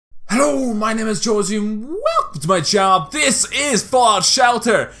Hello, my name is Georgie and welcome to my channel. This is Fallout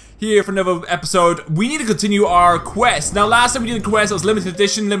Shelter, here for another episode. We need to continue our quest. Now last time we did the quest, it was limited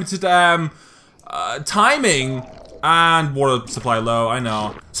edition, limited timing, and water supply low, I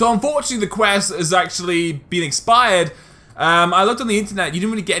know. So unfortunately the quest is actually being expired. I looked on the internet, you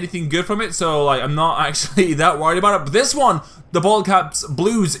didn't really get anything good from it, so like I'm not actually that worried about it. But this one, the Ball Caps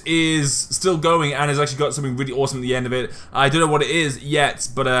Blues, is still going and has actually got something really awesome at the end of it. I don't know what it is yet,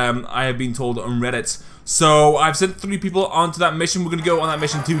 but I have been told on Reddit. So I've sent 3 people onto that mission. We're gonna go on that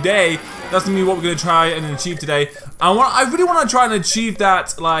mission today. That's gonna be what we're gonna try and achieve today. I really want to try and achieve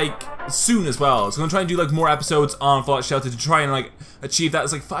that like soon as well. So I'm gonna try and do like more episodes on Fallout Shelter to try and like achieve that.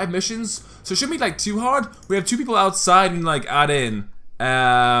 It's like 5 missions, so it shouldn't be like too hard. We have 2 people outside and like add in.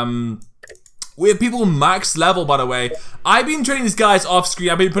 We have people max level, by the way. I've been training these guys off screen.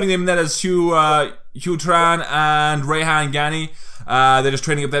 I've been putting them in there as Hugh Tran and Rayhan Gani. They're just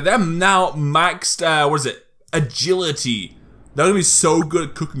training up there. They're now maxed, what is it? Agility. They're gonna be so good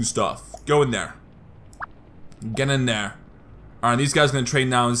at cooking stuff. Go in there. Get in there. Alright, these guys are gonna train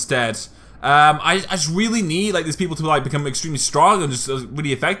now instead. I just really need like these people to like become extremely strong and just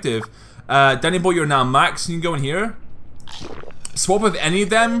really effective. Danny Boy, you're now max. You can go in here. Swap with any of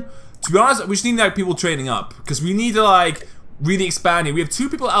them. To be honest, we just need like people training up because we need to like really expand here. We have 2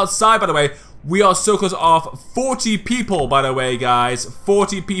 people outside, by the way. We are so close off 40 people, by the way, guys.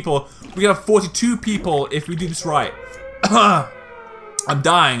 40 people. We have 42 people if we do this right. I'm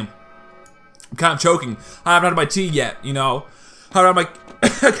dying. I'm kind of choking. I haven't had my tea yet, you know. I haven't had my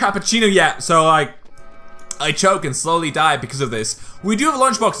cappuccino yet, so like I choke and slowly die because of this. We do have a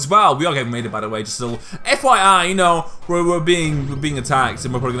lunchbox as well. We are getting raided, by the way. Just a little FYI, you know, we're being attacked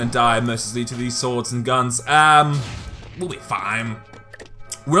and we're probably gonna die mercilessly to these swords and guns. We'll be fine.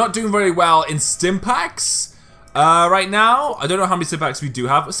 We're not doing very well in stim packs right now. I don't know how many stim packs we do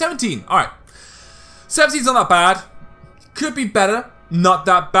have. 17. All right, 17's not that bad. Could be better. Not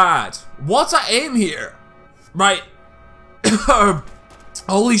that bad. What's our aim here? Right.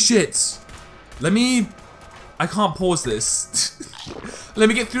 Holy shit. I can't pause this. Let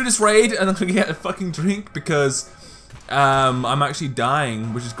me get through this raid and I'm gonna get a fucking drink because I'm actually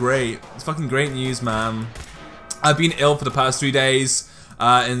dying, which is great. It's fucking great news, man. I've been ill for the past 3 days,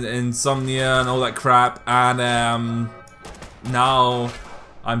 insomnia and all that crap, and now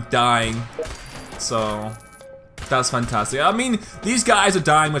I'm dying. So that's fantastic. I mean, these guys are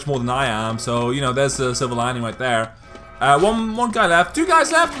dying much more than I am, so you know, there's the silver lining right there. One guy left. 2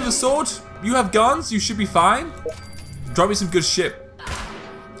 guys left with a sword. You have guns, you should be fine. Drop me some good shit.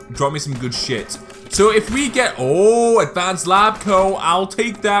 Drop me some good shit. So if we get, advanced lab co, I'll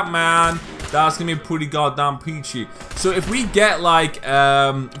take that, man. That's gonna be pretty goddamn peachy. So if we get like,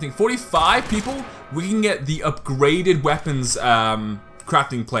 I think 45 people, we can get the upgraded weapons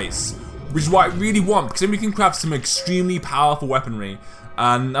crafting place. Which is what I really want, because then we can craft some extremely powerful weaponry.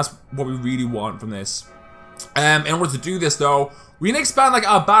 And that's what we really want from this. In order to do this though, we need to expand like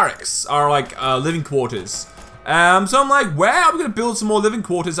our barracks, our like living quarters. So I'm like, where are we gonna build some more living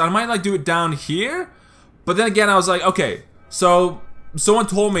quarters? I might like do it down here, but then again I was like, okay, so someone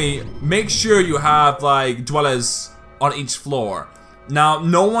told me make sure you have like dwellers on each floor. Now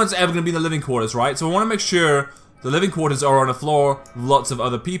no one's ever gonna be in the living quarters, right? So I want to make sure the living quarters are on a floor with lots of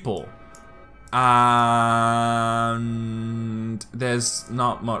other people, and there's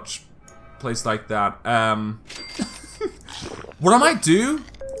not much place like that. What I might do,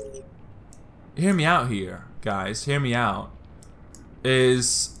 hear me out here, guys, hear me out,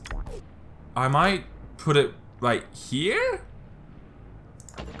 is I might put it right here.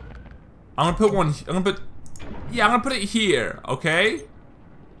 I'm gonna put one, I'm gonna put it here, okay?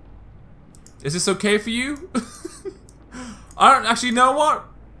 Is this okay for you? I don't actually know what.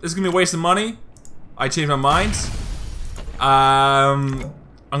 This is gonna be a waste of money. I changed my mind. I'm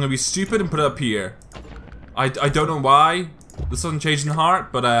gonna be stupid and put it up here. I don't know why. This doesn't change in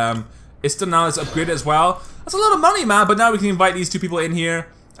heart, but it's done now. It's upgraded as well. That's a lot of money, man. But now we can invite these 2 people in here.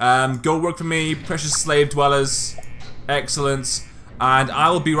 Go work for me, precious slave dwellers. Excellent. And I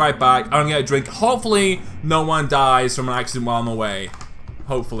will be right back. I'm gonna get a drink. Hopefully, no one dies from an accident while I'm away.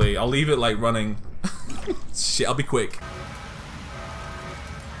 Hopefully, I'll leave it like running. Shit, I'll be quick.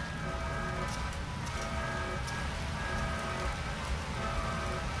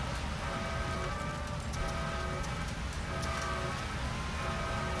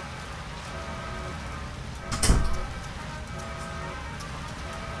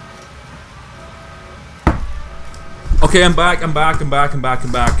 Okay, I'm back.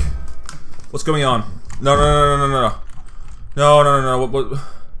 What's going on? No. What?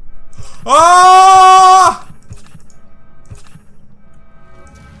 Ah!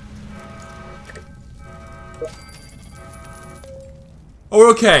 Oh,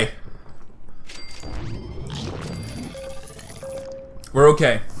 we're okay. We're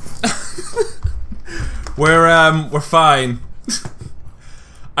okay. We're fine.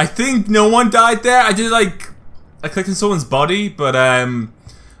 I think no one died there. I did like I clicked on someone's body, but that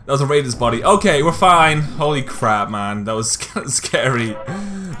was a raider's body. Okay, we're fine. Holy crap, man, that was kind of scary.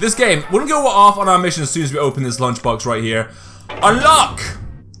 This game, we're gonna go off on our mission as soon as we open this lunchbox right here. Unlock!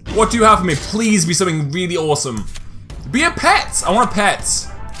 What do you have for me? Please be something really awesome. Be a pet! I want a pet.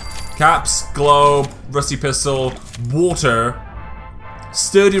 Caps, globe, rusty pistol, water,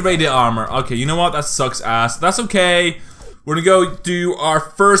 sturdy radiant armor. Okay, you know what? That sucks ass. That's okay. We're gonna go do our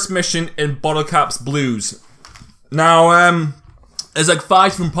first mission in Bottle Caps Blues. Now, there's like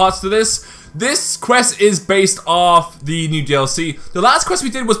 5 different parts to this. This quest is based off the new DLC. The last quest we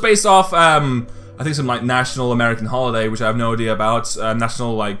did was based off, I think some like National American Holiday, which I have no idea about.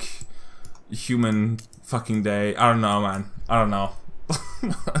 National like Human fucking Day. I don't know, man. I don't know.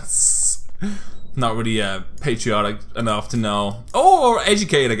 That's not really patriotic enough to know. Or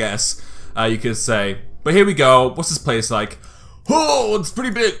educated, I guess you could say. But here we go. What's this place like? Oh, it's pretty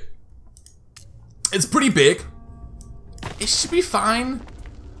big. It's pretty big. It should be fine.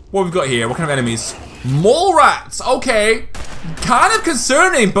 What we've got here? What kind of enemies? Mole rats. Okay. Kind of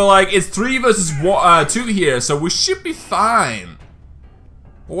concerning, but like it's 3 versus 2 here, so we should be fine.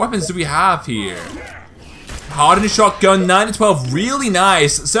 What weapons do we have here? Hardened shotgun, 9 to 12, really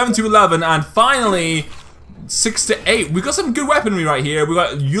nice. 7 to 11, and finally 6 to 8. We've got some good weaponry right here. We've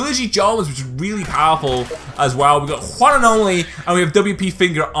got Eulogy Jones, which is really powerful as well. We've got One and Only, and we have WP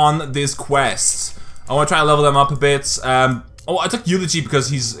Finger on this quest. I want to try to level them up a bit. Oh, I took Eulogy because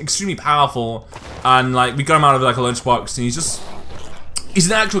he's extremely powerful, and like we got him out of like a lunchbox, and he's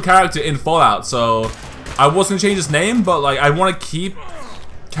an actual character in Fallout. So I wasn't gonna change his name, but like I want to keep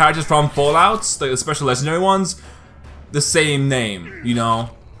characters from Fallout, like the special legendary ones, the same name, you know.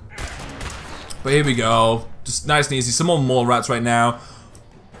 But here we go, just nice and easy. Some more mole rats right now.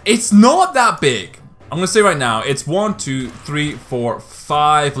 It's not that big. I'm gonna say right now, it's 1, 2, 3, 4,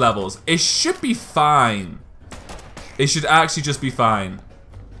 5 levels. It should be fine. It should actually just be fine.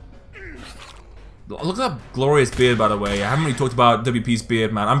 Look at that glorious beard, by the way. I haven't really talked about WP's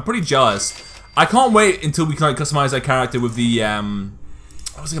beard, man. I'm pretty jealous. I can't wait until we can like customize that character with the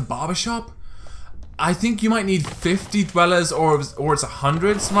what was it, a barbershop? I think you might need 50 dwellers, or it's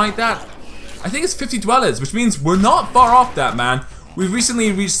 100, something like that. I think it's 50 dwellers, which means we're not far off that, man. We've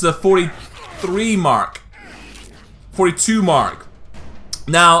recently reached the 43 mark. 42 mark.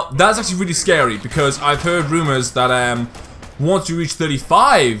 Now, that's actually really scary because I've heard rumors that once you reach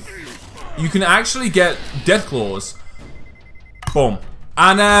 35, you can actually get death claws. Boom.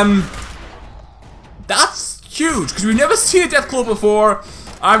 And that's huge because we've never seen a death claw before.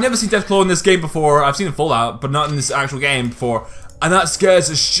 I've never seen death claw in this game before. I've seen it Fallout, but not in this actual game before. And that scares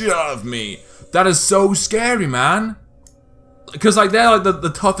the shit out of me. That is so scary, man. Because like they're like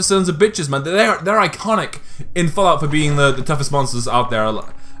the toughest sons of bitches, man. They're iconic in Fallout for being the toughest monsters out there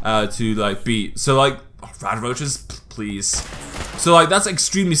to like beat. So like, oh, rad roaches, please. So like that's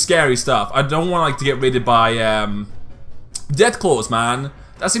extremely scary stuff. I don't want like to get raided by death claws, man.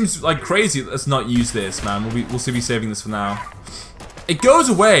 That seems like crazy. Let's not use this, man. We'll still be saving this for now. It goes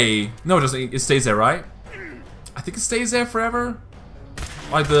away. No, it doesn't. It stays there, right? I think it stays there forever.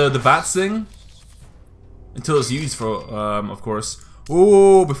 Like the VATS thing. Until it's used for, of course.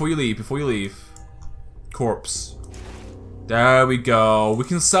 Ooh, before you leave. Corpse. There we go. We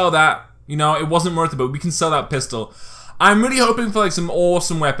can sell that. You know, it wasn't worth it, but we can sell that pistol. I'm really hoping for like some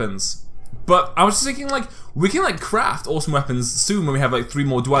awesome weapons. But I was just thinking like, we can like craft awesome weapons soon when we have like 3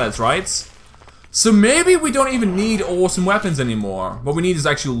 more dwellers, right? So maybe we don't even need awesome weapons anymore. What we need is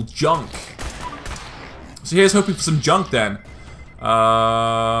actual junk. So here's hoping for some junk then.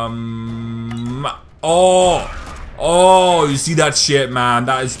 Oh, you see that shit, man?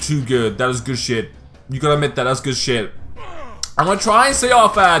 That is too good. That is good shit. You gotta admit that, that's good shit. I'm gonna try and stay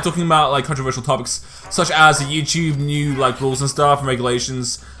off talking about like controversial topics such as the YouTube new like rules and stuff and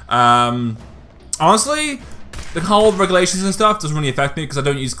regulations. Honestly, the whole regulations and stuff doesn't really affect me because I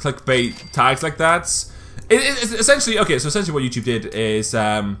don't use clickbait tags like that. It's essentially, okay, so essentially what YouTube did is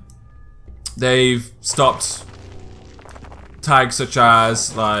they've stopped tags such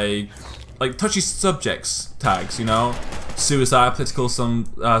as like touchy subjects tags, you know, suicide, political, some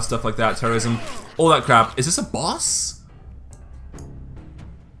stuff like that, terrorism, all that crap. Is this a boss?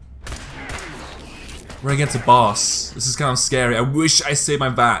 We're against a boss. This is kind of scary. I wish I saved my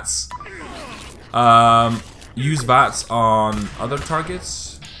VATS. Use VATS on other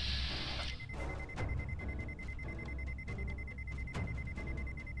targets.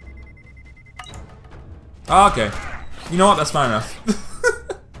 Oh, okay. You know what? That's fine enough.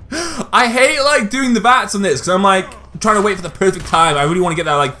 I hate like doing the VATS on this because I'm like trying to wait for the perfect time. I really want to get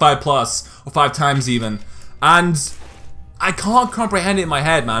that like 5+ or 5 times even, and I can't comprehend it in my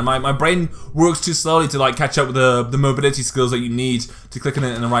head, man. My brain works too slowly to like catch up with the mobility skills that you need to click on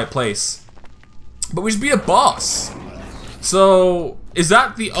it in the right place. But we should be a boss. So is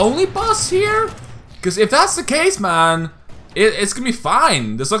that the only boss here? Because if that's the case, man, it's gonna be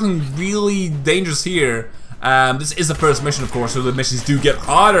fine. There's nothing really dangerous here. This is the first mission, of course, so the missions do get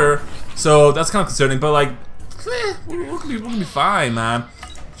harder. So that's kind of concerning, but like, we're gonna be fine, man.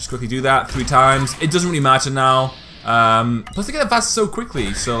 Just quickly do that 3 times. It doesn't really matter now. Plus they get VATS so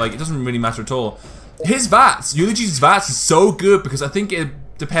quickly, so like it doesn't really matter at all. His VATS, Eulogy's VATS is so good because I think it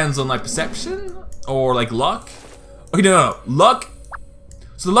depends on like perception or like luck. Okay, no, luck.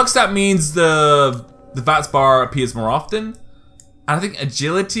 So the luck stat means the VATS bar appears more often. And I think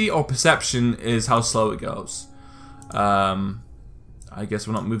agility or perception is how slow it goes. I guess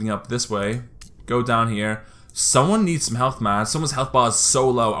we're not moving up this way. Go down here. Someone needs some health, man. Someone's health bar is so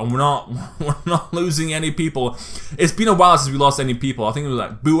low, and we're not losing any people. It's been a while since we lost any people. I think it was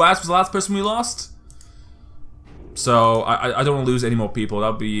like Boaz was the last person we lost. So I don't want to lose any more people.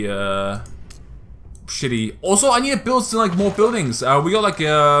 That'd be shitty. Also, I need to build some like more buildings. We got like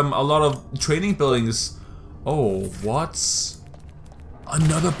a lot of training buildings. Oh, what?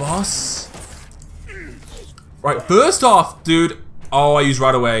 Another boss? Right, first off, dude. Oh, I used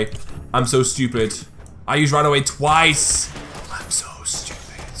right away. I'm so stupid. I used right away twice. I'm so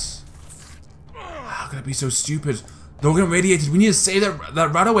stupid. How could I be so stupid? They're getting radiated. We need to save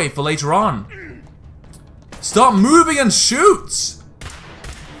that right away for later on. Stop moving and shoot.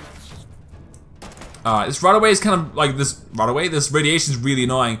 Alright, this right away is kind of like this right away. This radiation is really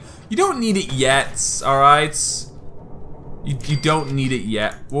annoying. You don't need it yet, alright? You don't need it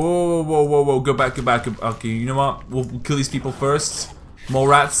yet. Whoa, whoa, whoa, whoa. Go back, go back. Okay, you know what? We'll kill these people first. More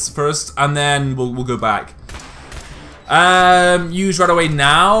rats first, and then we'll go back. Use right away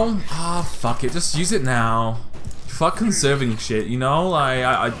now. Ah, oh, fuck it. Just use it now. Fuck conserving shit, you know?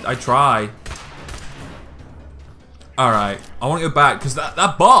 I try. Alright, I want to go back, because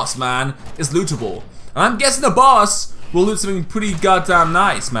that boss, man, is lootable. And I'm guessing the boss will loot something pretty goddamn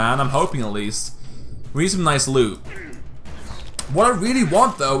nice, man. I'm hoping at least. We need some nice loot. What I really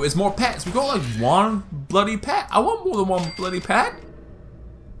want, though, is more pets. We got like 1 bloody pet. I want more than 1 bloody pet.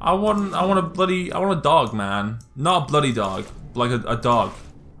 I want a dog, man. Not a bloody dog, like a dog.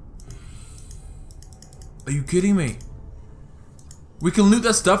 Are you kidding me? We can loot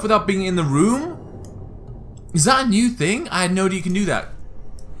that stuff without being in the room? Is that a new thing? I had no idea you can do that.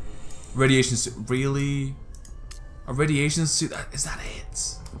 Radiation suit, really? A radiation suit, is that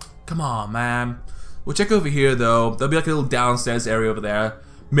it? Come on, man. We'll check over here though. There'll be like a little downstairs area over there.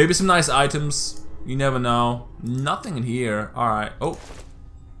 Maybe some nice items. You never know. Nothing in here. Alright. Oh.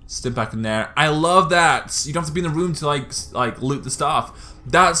 Step back in there. I love that. You don't have to be in the room to like loot the stuff.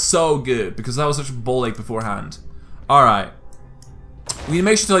 That's so good because that was such a ball ache beforehand. Alright. We need to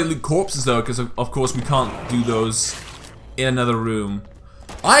make sure to like loot corpses though, because of course we can't do those in another room.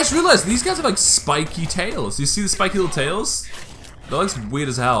 I just realized these guys have like spiky tails. You see the spiky little tails? That looks weird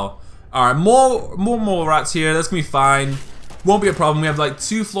as hell. Alright, more rats here. That's gonna be fine. Won't be a problem. We have like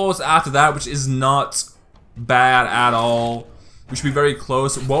 2 floors after that, which is not bad at all. We should be very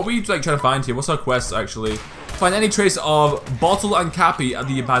close. What are we like trying to find here? What's our quest actually? Find any trace of Bottle and Cappy at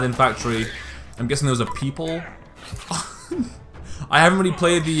the abandoned factory. I'm guessing those are people. I haven't really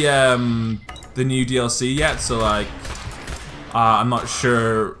played the new DLC yet, so like I'm not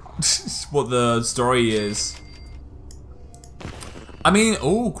sure what the story is. I mean,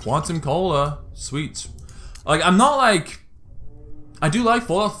 oh, Quantum Cola, sweet. Like, I'm not like, I do like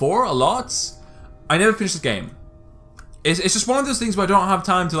Fallout 4 a lot. I never finished the game. It's just one of those things where I don't have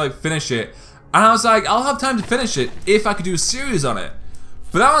time to like finish it. And I was like, I'll have time to finish it if I could do a series on it.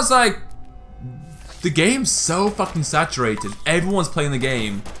 But I was like, the game's so fucking saturated. Everyone's playing the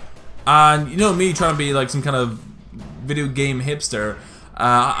game. And you know me trying to be like some kind of video game hipster.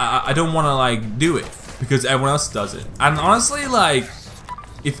 I don't want to like do it because everyone else does it. And honestly, like,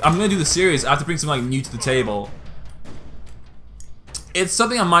 if I'm gonna do the series, I have to bring something like new to the table. It's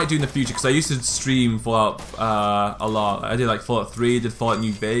something I might do in the future because I used to stream Fallout a lot. I did like Fallout 3, did Fallout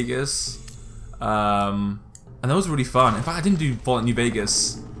New Vegas, and that was really fun. In fact, I didn't do Fallout New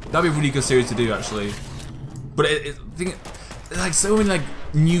Vegas. That'd be a really good series to do actually. But I think like so many like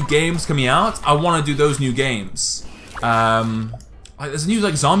new games coming out. I want to do those new games. Like, there's a new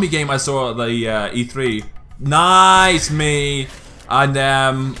like zombie game I saw at the E3. Nice me, and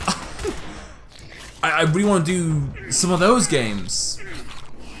I really want to do some of those games.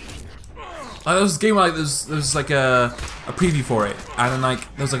 There was a game where like there was like a preview for it, and then like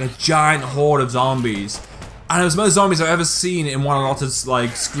there was like a giant horde of zombies, and it was the most zombies I've ever seen in one allotted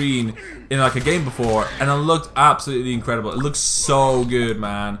like screen in like a game before, and it looked absolutely incredible. It looked so good,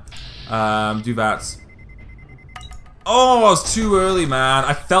 man. Do that. Oh, I was too early, man.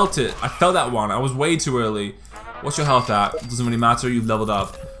 I felt it. I felt that one. I was way too early. What's your health at? Doesn't really matter. You've leveled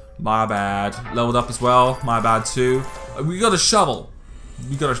up. My bad. Leveled up as well. My bad too. We got a shovel.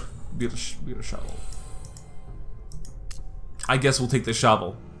 We got a shovel. I guess we'll take the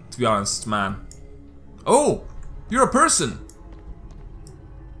shovel. To be honest, man. Oh, you're a person.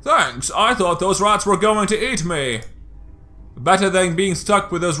 Thanks. I thought those rats were going to eat me. Better than being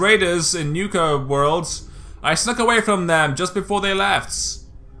stuck with those raiders in Nuka worlds. I snuck away from them just before they left.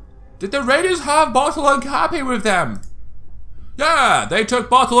 Did the raiders have Bottle and Cappy with them? Yeah, they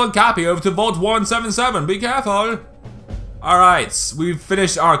took Bottle and Cappy over to Vault 177. Be careful. Alright, we've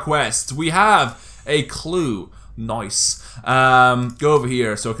finished our quest. We have a clue. Nice. Go over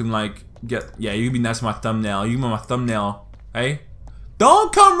here so I can like get... Yeah, you can be next to my thumbnail. You can be my thumbnail. Hey?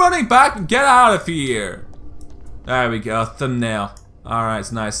 Don't come running back and get out of here. There we go. Thumbnail. Alright,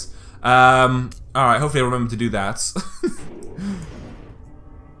 it's nice. Alright, hopefully I remember to do that.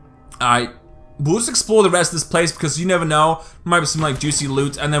 Alright, we'll just explore the rest of this place because you never know. There might be some like juicy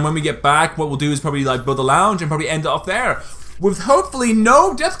loot, and then when we get back, what we'll do is probably like build a lounge and probably end it off there. With hopefully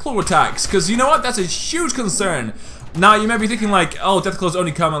no Deathclaw attacks, because you know what? That's a huge concern. Now you may be thinking like, oh, Deathclaws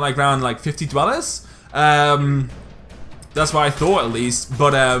only come at like around like 50 dwellers. That's what I thought at least,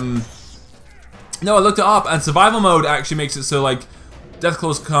 but no, I looked it up, and survival mode actually makes it so like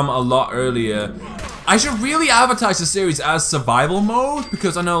Deathclaws come a lot earlier. I should really advertise the series as survival mode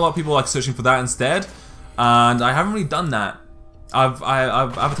because I know a lot of people like searching for that instead, and I haven't really done that. I've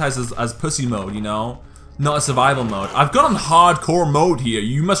advertised as pussy mode, you know, not a survival mode. I've gone on hardcore mode here.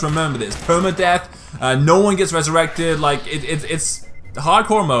 You must remember this: permadeath. No one gets resurrected. Like it's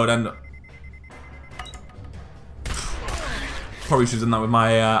hardcore mode, and probably should have done that with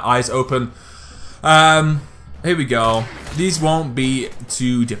my eyes open. Here we go. These won't be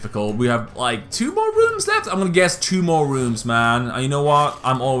too difficult. We have like 2 more rooms left. I'm gonna guess 2 more rooms, man. And you know what?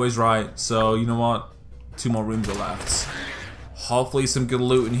 I'm always right. So you know what? 2 more rooms are left. Hopefully some good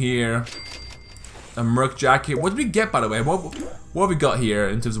loot in here. A merc jacket. What did we get, by the way? What have we got here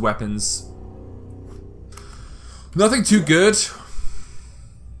in terms of weapons? Nothing too good.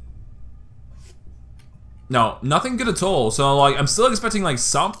 No, nothing good at all. So like, I'm still expecting like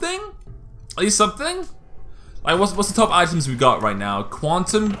something. At least something. Like, what's the top items we got right now?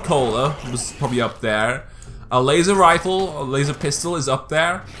 Quantum Cola was probably up there. A laser rifle, a laser pistol is up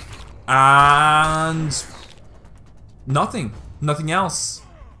there. And nothing else.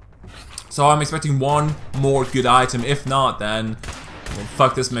 So I'm expecting 1 more good item. If not, then well,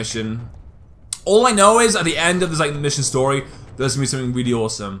 fuck this mission. All I know is at the end of this like mission story, there's gonna be something really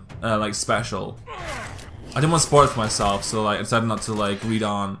awesome, like special. I didn't want to spoil it for myself, so like I decided not to like read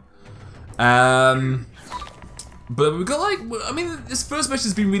on. But we got like, I mean, this first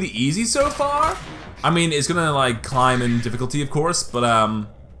mission's been really easy so far. I mean, it's gonna like climb in difficulty, of course, but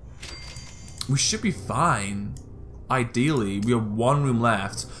we should be fine. Ideally, we have 1 room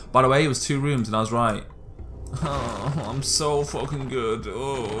left. By the way, it was 2 rooms, and I was right. Oh, I'm so fucking good.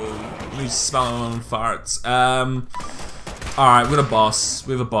 Oh, let me smell my own farts. Alright, we got a boss.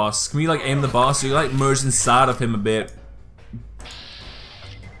 We have a boss. Can we like aim the boss? So you like merge inside of him a bit.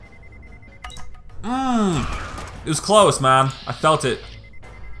 It was close, man. I felt it.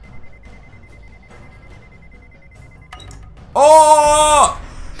 Oh!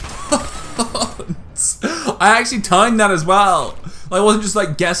 I actually timed that as well. I wasn't just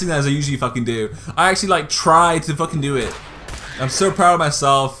like guessing that as I usually fucking do. I actually like tried to fucking do it. I'm so proud of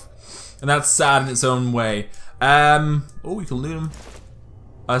myself, and that's sad in its own way. Oh, we can loot him.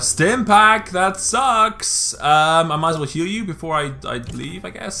 A stim pack. That sucks. I might as well heal you before I leave,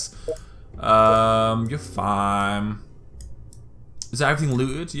 I guess. You're fine. Is that everything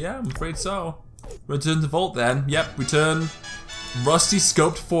looted? Yeah, I'm afraid so. Return to vault then. Yep, return. Rusty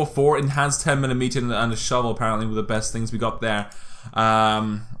scoped 4.4, enhanced 10mm, and a shovel apparently were the best things we got there.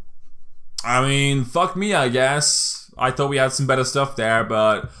 I mean, fuck me, I guess. I thought we had some better stuff there,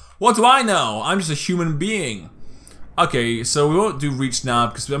 but what do I know? I'm just a human being. Okay, so we won't do reach now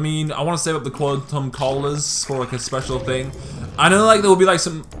because I mean I want to save up the quantum collars for like a special thing. I know like there will be like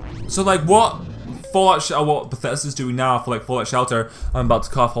some. So like what what Bethesda's doing now for like Fallout Shelter. I'm about to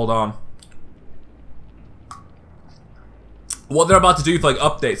cough. Hold on. What they're about to do for like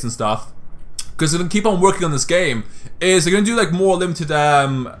updates and stuff, because they're gonna keep on working on this game, is they're gonna do like more limited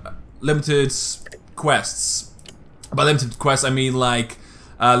quests. By limited quests, I mean like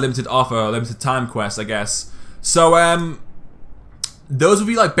limited offer, limited time quest, I guess. So those will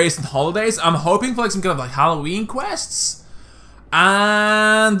be like based on holidays. I'm hoping for like some kind of like Halloween quests,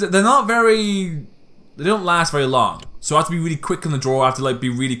 and they're not very. They don't last very long, so I have to be really quick on the draw. I have to like be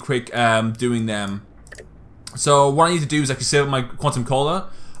really quick doing them. So what I need to do is actually save up my quantum cola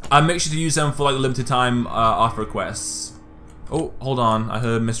and make sure to use them for like limited time offer quests. Oh, hold on, I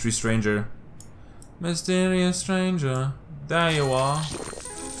heard mystery stranger. Mysterious stranger, there you are.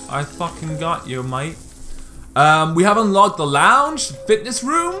 I fucking got you, mate. We have unlocked the lounge, fitness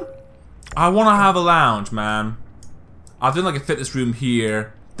room. I want to have a lounge, man. I've done like a fitness room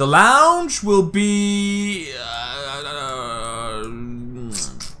here. The lounge will be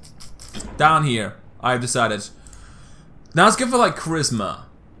down here. I've decided. Now let's go for like charisma.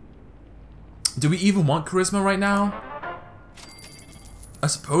 Do we even want charisma right now? I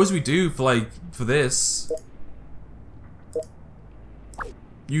suppose we do for this.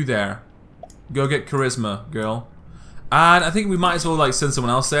 You there. Go get charisma, girl. And I think we might as well like send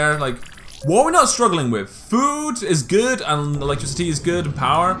someone else there. Like, what are we not struggling with? Food is good and electricity is good and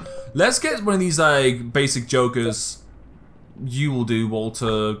power. Let's get one of these like basic jokers. You will do,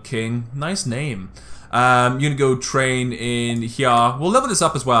 Walter King. Nice name. You're gonna go train in here. We'll level this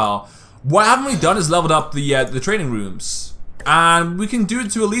up as well. What I haven't really done is leveled up the training rooms. And we can do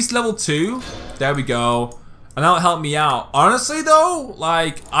it to at least level 2. There we go. And that'll help me out. Honestly though,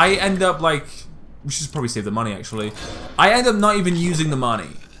 like, I end up like... We should probably save the money actually. I end up not even using the money.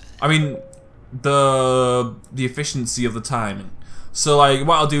 I mean, the efficiency of the timing. So like,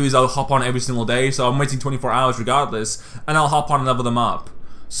 what I'll do is I'll hop on every single day. So I'm waiting 24 hours regardless. And I'll hop on and level them up.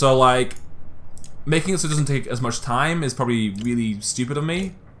 So like, making it so it doesn't take as much time is probably really stupid of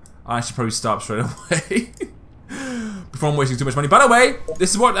me. I should probably stop straight away. Before I'm wasting too much money. By the way,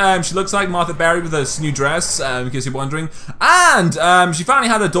 this is what she looks like, Martha Berry with a new dress, in case you're wondering. And she finally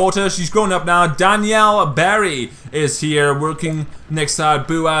had a daughter. She's grown up now. Danielle Berry is here, working next to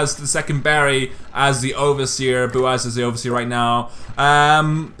Boaz the second Berry as the overseer. Boaz is the overseer right now.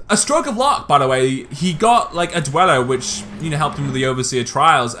 A stroke of luck, by the way. He got like a dweller, which helped him with the overseer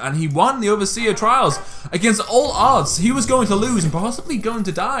trials, and he won the overseer trials against all odds. He was going to lose and possibly going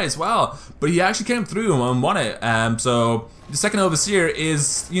to die as well, but he actually came through and won it. So the second overseer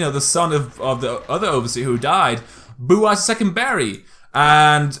is the son of the other overseer who died, Boaz the second Berry,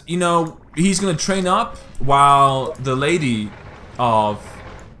 and he's gonna train up while the lady of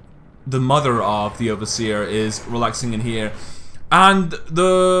the mother of the overseer is relaxing in here. And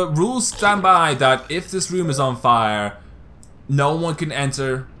the rules stand by that if this room is on fire, no one can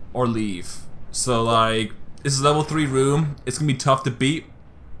enter or leave. So like, this is level 3 room. It's gonna be tough to beat,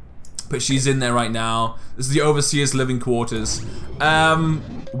 but she's in there right now. This is the overseer's living quarters.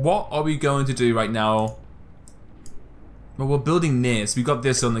 What are we going to do right now? Well, we're building this. We got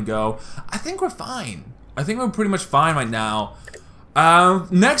this on the go. I think we're fine. I think we're pretty much fine right now.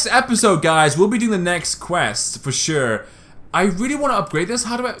 Next episode, guys, we'll be doing the next quest for sure. I really want to upgrade this.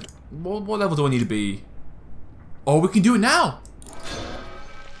 How do I... What level do I need to be? Oh, we can do it now.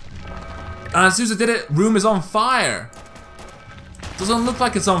 And as soon as I did it, room is on fire. Doesn't look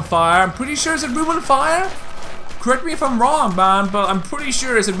like it's on fire. I'm pretty sure it's a room on fire. Correct me if I'm wrong, man, but I'm pretty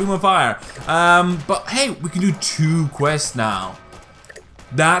sure it's a room on fire. But hey, we can do 2 quests now.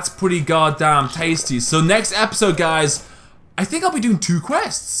 That's pretty goddamn tasty. So next episode, guys, I think I'll be doing 2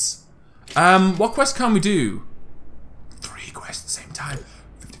 quests. What quest can we do? 3 quests at the same time.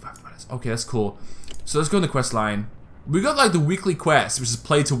 55 minutes. Okay, that's cool. So let's go in the quest line. We got like the weekly quest, which is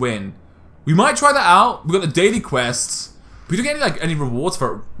play to win. We might try that out. We got the daily quests. We don't get any rewards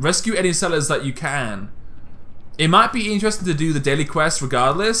for it. Rescue any sellers that you can. It might be interesting to do the daily quest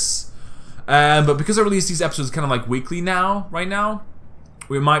regardless. But because I release these episodes kind of like weekly now, right now,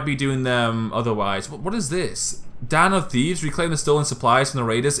 we might be doing them otherwise. What is this? Dan of Thieves, reclaim the stolen supplies from the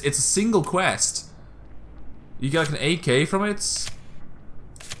raiders. It's a single quest. You get like an AK from it.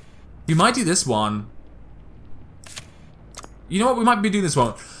 We might do this one. You know what? We might be doing this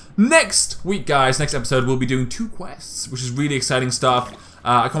one. Next week, guys, next episode, we'll be doing 2 quests, which is really exciting stuff.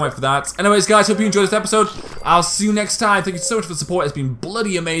 I can't wait for that. Anyways, guys, hope you enjoyed this episode. I'll see you next time. Thank you so much for the support. It's been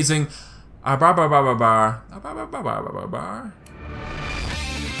bloody amazing. Bye.